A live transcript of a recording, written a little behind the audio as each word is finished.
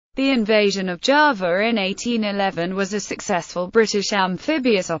The invasion of Java in 1811 was a successful British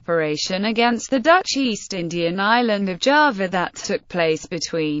amphibious operation against the Dutch East Indian island of Java that took place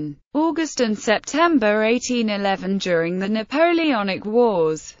between August and September 1811 during the Napoleonic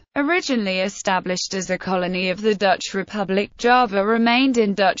Wars. Originally established as a colony of the Dutch Republic, Java remained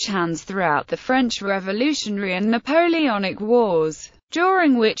in Dutch hands throughout the French Revolutionary and Napoleonic Wars,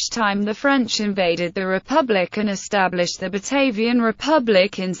 during which time the French invaded the Republic and established the Batavian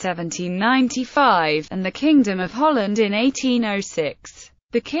Republic in 1795, and the Kingdom of Holland in 1806.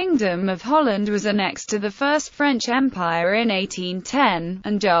 The Kingdom of Holland was annexed to the First French Empire in 1810,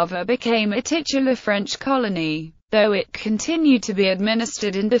 and Java became a titular French colony, though it continued to be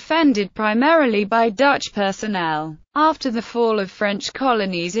administered and defended primarily by Dutch personnel. After the fall of French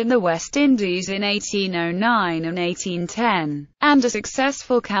colonies in the West Indies in 1809 and 1810, and a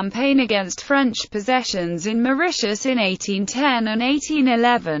successful campaign against French possessions in Mauritius in 1810 and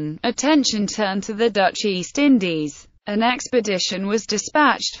 1811, attention turned to the Dutch East Indies. An expedition was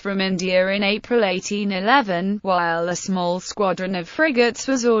dispatched from India in April 1811, while a small squadron of frigates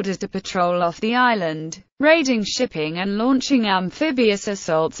was ordered to patrol off the island, raiding shipping and launching amphibious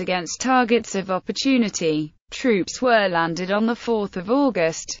assaults against targets of opportunity. Troops were landed on the 4th of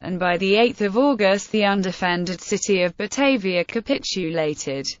August, and by the 8th of August the undefended city of Batavia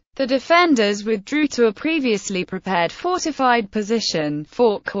capitulated. The defenders withdrew to a previously prepared fortified position,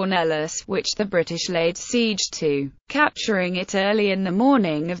 Fort Cornelis, which the British laid siege to, capturing it early in the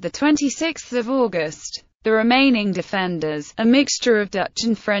morning of the 26th of August. The remaining defenders, a mixture of Dutch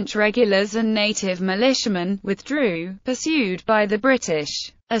and French regulars and native militiamen, withdrew, pursued by the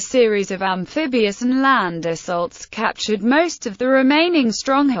British. A series of amphibious and land assaults captured most of the remaining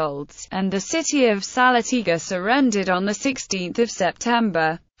strongholds, and the city of Salatiga surrendered on the 16th of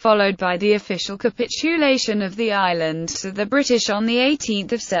September, followed by the official capitulation of the island to the British on the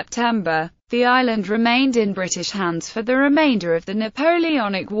 18th of September. The island remained in British hands for the remainder of the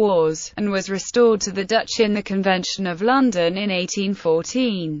Napoleonic Wars, and was restored to the Dutch in the Convention of London in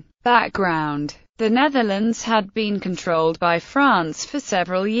 1814. Background: the Netherlands had been controlled by France for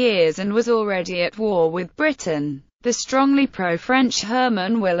several years and was already at war with Britain. The strongly pro-French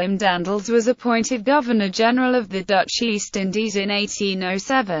Herman Willem Daendels was appointed Governor-General of the Dutch East Indies in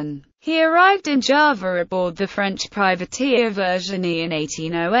 1807. He arrived in Java aboard the French privateer Virginie in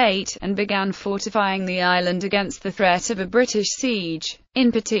 1808, and began fortifying the island against the threat of a British siege.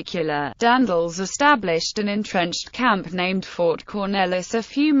 In particular, Daendels established an entrenched camp named Fort Cornelis a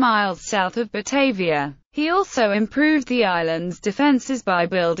few miles south of Batavia. He also improved the island's defenses by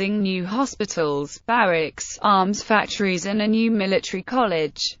building new hospitals, barracks, arms factories and a new military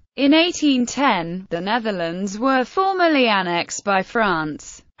college. In 1810, the Netherlands were formally annexed by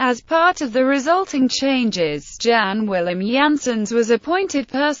France. As part of the resulting changes, Jan Willem Janssens was appointed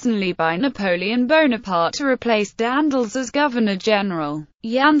personally by Napoleon Bonaparte to replace Daendels as Governor-General.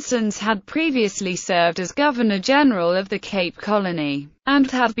 Janssens had previously served as Governor-General of the Cape Colony,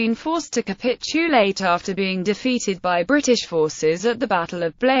 and had been forced to capitulate after being defeated by British forces at the Battle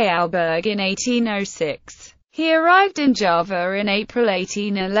of Bleiauberg in 1806. He arrived in Java in April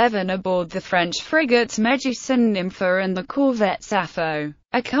 1811 aboard the French frigates Mégus and Nympha and the corvette Sappho,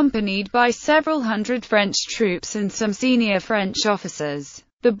 accompanied by several hundred French troops and some senior French officers.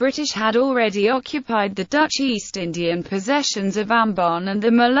 The British had already occupied the Dutch East Indian possessions of Ambon and the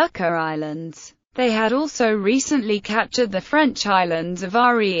Molucca Islands. They had also recently captured the French islands of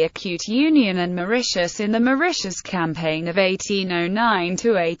Reunion Union and Mauritius in the Mauritius Campaign of 1809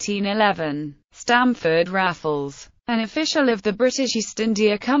 to 1811. Stamford Raffles, an official of the British East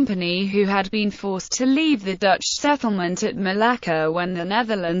India Company who had been forced to leave the Dutch settlement at Malacca when the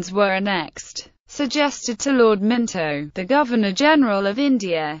Netherlands were annexed, suggested to Lord Minto, the Governor-General of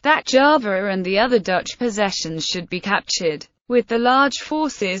India, that Java and the other Dutch possessions should be captured. With the large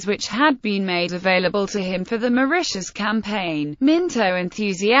forces which had been made available to him for the Mauritius campaign, Minto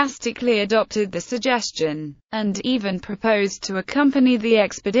enthusiastically adopted the suggestion, and even proposed to accompany the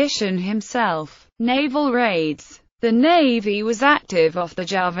expedition himself. Naval raids. The Navy was active off the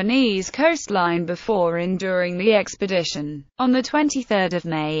Javanese coastline before and during the expedition. On 23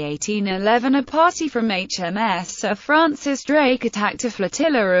 May 1811 a party from HMS Sir Francis Drake attacked a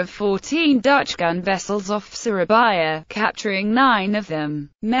flotilla of 14 Dutch gun vessels off Surabaya, capturing 9 of them.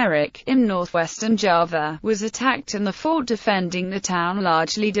 Merrick, in northwestern Java, was attacked and the fort defending the town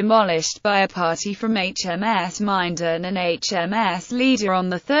largely demolished by a party from HMS Minden and HMS Leader on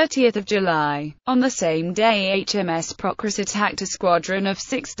 30 July. On the same day HMS Procris attacked a squadron of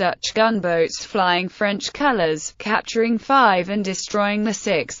 6 Dutch gunboats flying French colours, capturing 5 and destroying the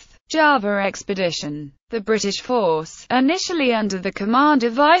 6th. Java expedition. The British force, initially under the command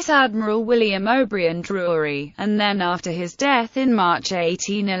of Vice Admiral William O'Brien Drury, and then after his death in March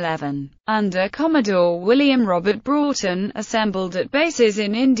 1811, under Commodore William Robert Broughton, assembled at bases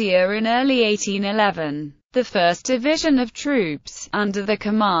in India in early 1811. The 1st Division of troops, under the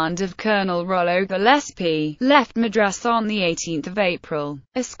command of Colonel Rollo Gillespie, left Madras on the 18th of April,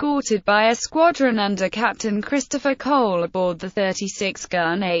 escorted by a squadron under Captain Christopher Cole aboard the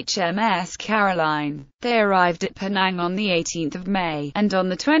 36-gun HMS Caroline. They arrived at Penang on the 18th of May, and on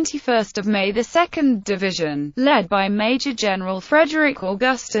the 21st of May the 2nd Division, led by Major General Frederick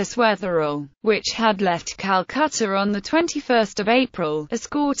Augustus Wetherell, which had left Calcutta on the 21st of April,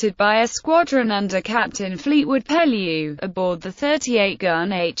 escorted by a squadron under Captain Fleetwood Pellew, aboard the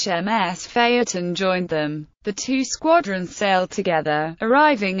 38-gun HMS Phaeton, joined them. The two squadrons sailed together,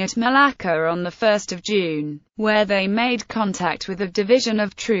 arriving at Malacca on the 1st of June, where they made contact with a division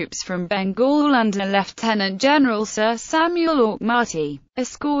of troops from Bengal under Lieutenant General Sir Samuel Auchmuty,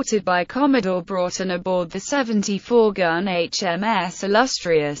 escorted by Commodore Broughton aboard the 74-gun HMS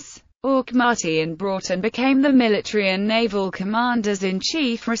Illustrious. Auchmuty and Broughton became the military and naval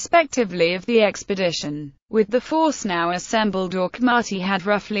commanders-in-chief respectively of the expedition. With the force now assembled, Auchmuty had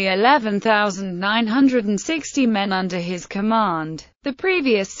roughly 11,960 men under his command, the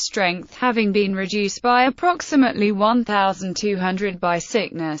previous strength having been reduced by approximately 1,200 by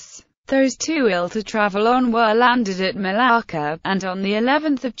sickness. Those too ill to travel on were landed at Malacca, and on the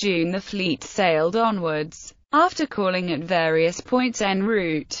 11th of June the fleet sailed onwards. After calling at various points en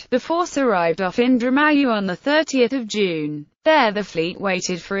route, the force arrived off Indramayu on the 30th of June. There the fleet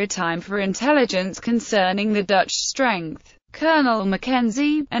waited for a time for intelligence concerning the Dutch strength. Colonel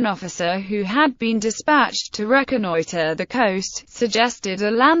Mackenzie, an officer who had been dispatched to reconnoitre the coast, suggested a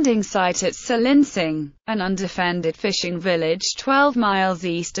landing site at Selinsing, an undefended fishing village 12 miles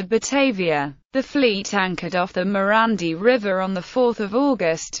east of Batavia. The fleet anchored off the Morandi River on the 4th of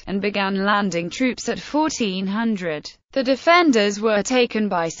August, and began landing troops at 1400. The defenders were taken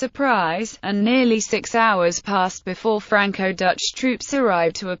by surprise, and nearly 6 hours passed before Franco-Dutch troops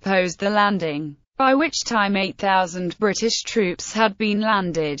arrived to oppose the landing, by which time 8,000 British troops had been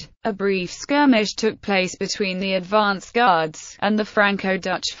landed. A brief skirmish took place between the advance guards, and the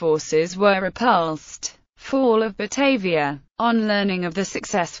Franco-Dutch forces were repulsed. Fall of Batavia. On learning of the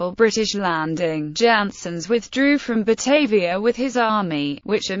successful British landing, Janssens withdrew from Batavia with his army,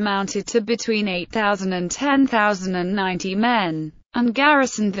 which amounted to between 8,000 and 10,090 men, and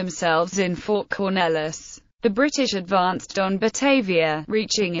garrisoned themselves in Fort Cornwallis. The British advanced on Batavia,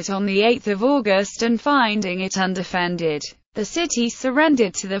 reaching it on the 8th of August and finding it undefended. The city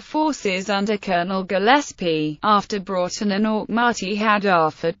surrendered to the forces under Colonel Gillespie, after Broughton and Auchmuty had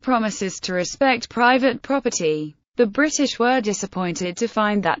offered promises to respect private property. The British were disappointed to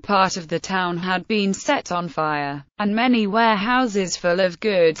find that part of the town had been set on fire, and many warehouses full of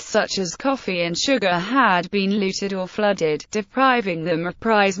goods such as coffee and sugar had been looted or flooded, depriving them of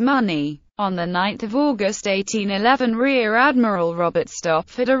prize money. On the 9th of August 1811, Rear Admiral Robert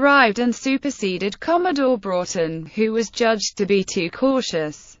Stopford arrived and superseded Commodore Broughton, who was judged to be too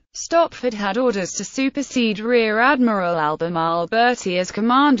cautious. Stopford had orders to supersede Rear Admiral Albemarle Bertie as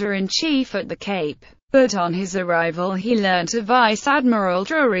Commander-in-Chief at the Cape, but on his arrival he learnt of Vice Admiral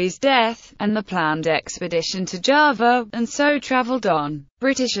Drury's death, and the planned expedition to Java, and so travelled on.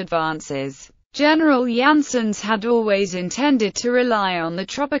 British advances. General Janssens had always intended to rely on the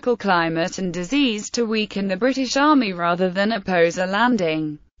tropical climate and disease to weaken the British army rather than oppose a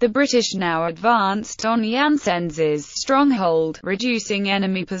landing. The British now advanced on Janssens's stronghold, reducing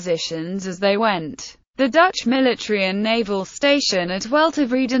enemy positions as they went. The Dutch military and naval station at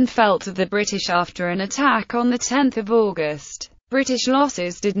Weltevreden fell to the British after an attack on the 10th of August. British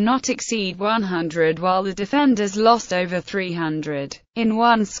losses did not exceed 100, while the defenders lost over 300. In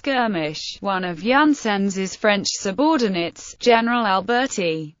one skirmish, one of Janssens's French subordinates, General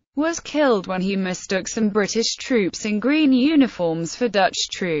Alberti, was killed when he mistook some British troops in green uniforms for Dutch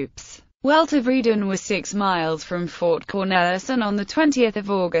troops. Weltevreden was 6 miles from Fort Cornwallis, and on the 20th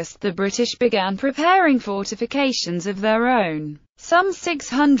of August the British began preparing fortifications of their own, some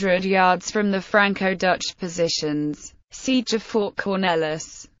 600 yards from the Franco-Dutch positions. Siege of Fort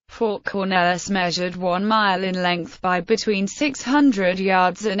Cornwallis. Fort Cornwallis measured 1 mile in length by between 600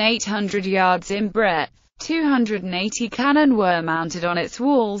 yards and 800 yards in breadth. 280 cannon were mounted on its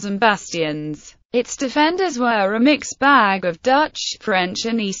walls and bastions. Its defenders were a mixed bag of Dutch, French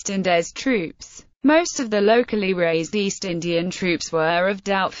and East Indies troops. Most of the locally raised East Indian troops were of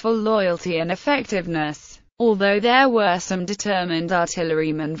doubtful loyalty and effectiveness, although there were some determined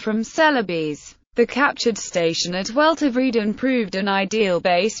artillerymen from Celebes. The captured station at Weltervreden proved an ideal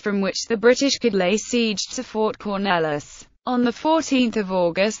base from which the British could lay siege to Fort Cornwallis. On 14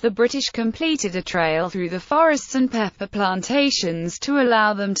 August the British completed a trail through the forests and pepper plantations to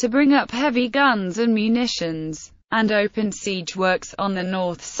allow them to bring up heavy guns and munitions, and opened siege works on the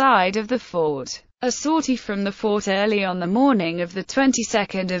north side of the fort. A sortie from the fort early on the morning of the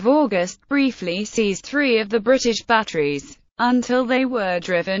 22nd of August briefly seized 3 of the British batteries, until they were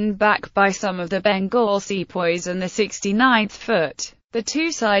driven back by some of the Bengal sepoys and the 69th Foot. The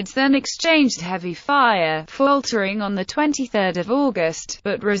two sides then exchanged heavy fire, faltering on the 23rd of August,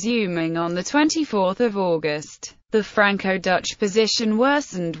 but resuming on the 24th of August. The Franco-Dutch position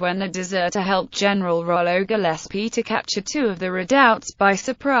worsened when a deserter helped General Rollo Gillespie to capture 2 of the redoubts by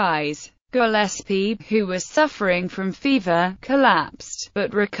surprise. Gillespie, who was suffering from fever, collapsed,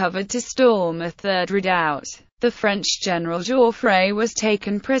 but recovered to storm a 3rd redoubt. The French General Joffre was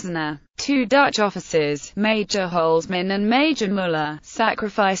taken prisoner. 2 Dutch officers, Major Holzman and Major Muller,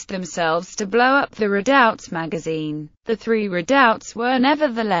 sacrificed themselves to blow up the redoubt's magazine. The 3 redoubts were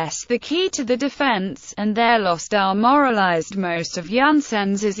nevertheless the key to the defense, and their loss demoralized most of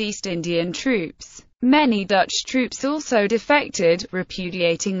Janssens's East Indian troops. Many Dutch troops also defected,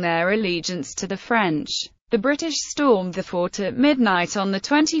 repudiating their allegiance to the French. The British stormed the fort at midnight on the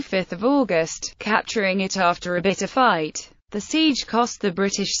 25th of August, capturing it after a bitter fight. The siege cost the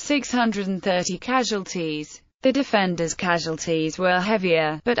British 630 casualties. The defenders' casualties were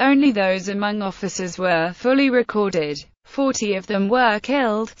heavier, but only those among officers were fully recorded. 40 of them were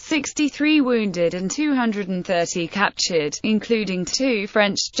killed, 63 wounded and 230 captured, including 2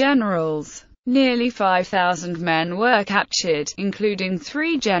 French generals. Nearly 5,000 men were captured, including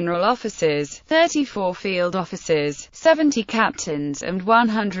 3 general officers, 34 field officers, 70 captains, and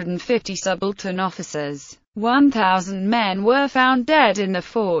 150 subaltern officers. 1,000 men were found dead in the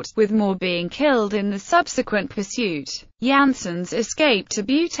fort, with more being killed in the subsequent pursuit. Janssens escaped to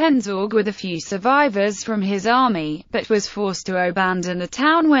Buitenzorg with a few survivors from his army, but was forced to abandon the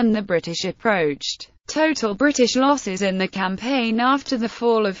town when the British approached. Total British losses in the campaign after the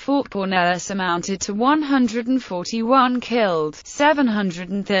fall of Fort Cornwallis amounted to 141 killed,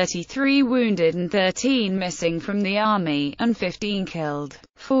 733 wounded and 13 missing from the army, and 15 killed,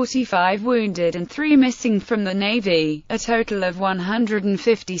 45 wounded and 3 missing from the navy, a total of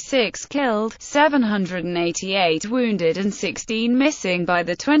 156 killed, 788 wounded and 16 missing by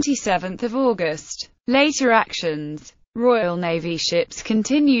the 27th of August. Later actions. Royal Navy ships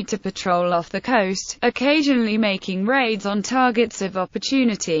continued to patrol off the coast, occasionally making raids on targets of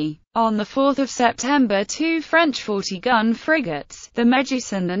opportunity. On 4 September 2 French 40-gun frigates, the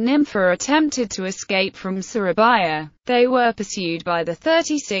Medusa and Nympha, attempted to escape from Surabaya. They were pursued by the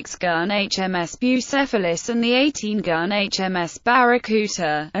 36-gun HMS Bucephalus and the 18-gun HMS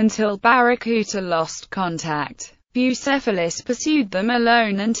Barracuda, until Barracuda lost contact. Bucephalus pursued them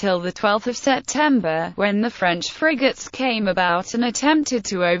alone until the 12th of September, when the French frigates came about and attempted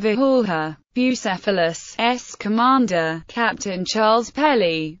to overhaul her. Bucephalus's commander, Captain Charles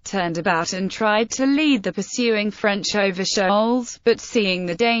Pelly, turned about and tried to lead the pursuing French over shoals, but seeing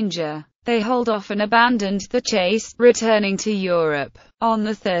the danger, they hauled off and abandoned the chase, returning to Europe. On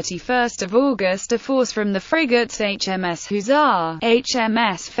 31st of August a force from the frigates HMS Hussar,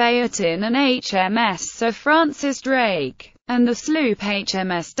 HMS Phaeton and HMS Sir Francis Drake, and the sloop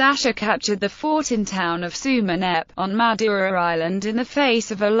HMS Dasher captured the fort in town of Sumenep, on Madura Island, in the face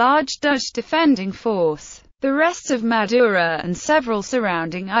of a large Dutch defending force. The rest of Madura and several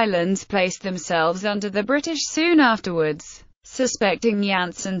surrounding islands placed themselves under the British soon afterwards. Suspecting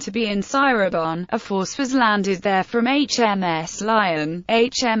Janssen to be in Cirebon, a force was landed there from HMS Lion,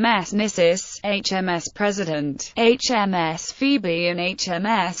 HMS Nissus, HMS President, HMS Phoebe and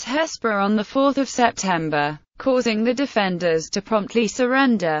HMS Hesper on 4 September, causing the defenders to promptly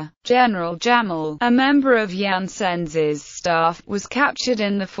surrender. General Jamal, a member of Janssens's staff, was captured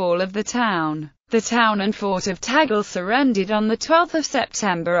in the fall of the town. The town and fort of Tagal surrendered on 12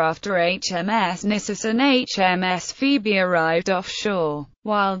 September after HMS Nissus and HMS Phoebe arrived offshore.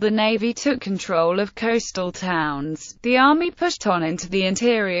 While the Navy took control of coastal towns, the Army pushed on into the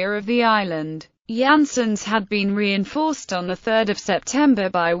interior of the island. Janssens had been reinforced on 3 September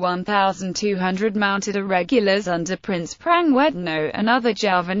by 1,200 mounted irregulars under Prince Prangwedno and other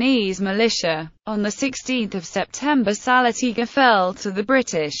Javanese militia. On 16 September Salatiga fell to the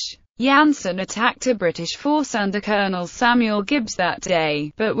British. Janssen attacked a British force under Colonel Samuel Gibbs that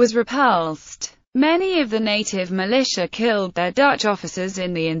day, but was repulsed. Many of the native militia killed their Dutch officers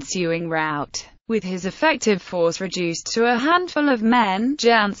in the ensuing rout. With his effective force reduced to a handful of men,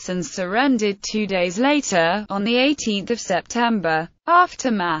 Janssen surrendered 2 days later, on 18 September.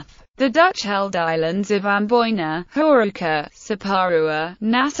 Aftermath. The Dutch held islands of Amboina, Horuka, Saparua,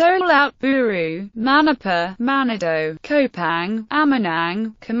 Nassau Laut Buru, Manapa, Manado, Kopang,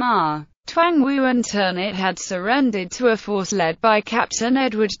 Amanang, Kamar, Twangwu and Ternate had surrendered to a force led by Captain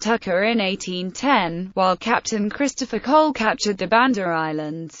Edward Tucker in 1810, while Captain Christopher Cole captured the Banda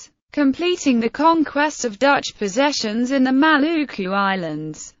Islands, completing the conquest of Dutch possessions in the Maluku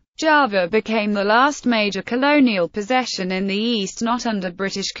Islands. Java became the last major colonial possession in the East not under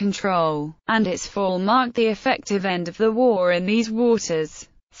British control, and its fall marked the effective end of the war in these waters.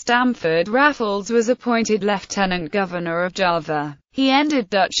 Stamford Raffles was appointed Lieutenant Governor of Java. He ended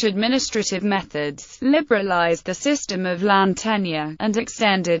Dutch administrative methods, liberalized the system of land tenure, and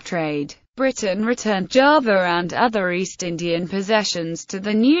extended trade. Britain returned Java and other East Indian possessions to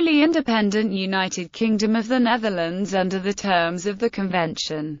the newly independent United Kingdom of the Netherlands under the terms of the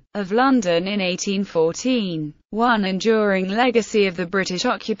Convention of London in 1814. One enduring legacy of the British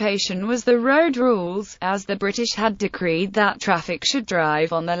occupation was the road rules, as the British had decreed that traffic should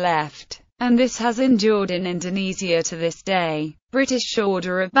drive on the left, and this has endured in Indonesia to this day. British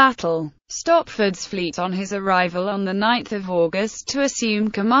order of battle. Stopford's fleet on his arrival on 9 August to assume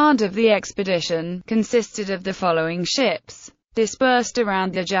command of the expedition, consisted of the following ships, dispersed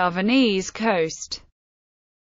around the Javanese coast: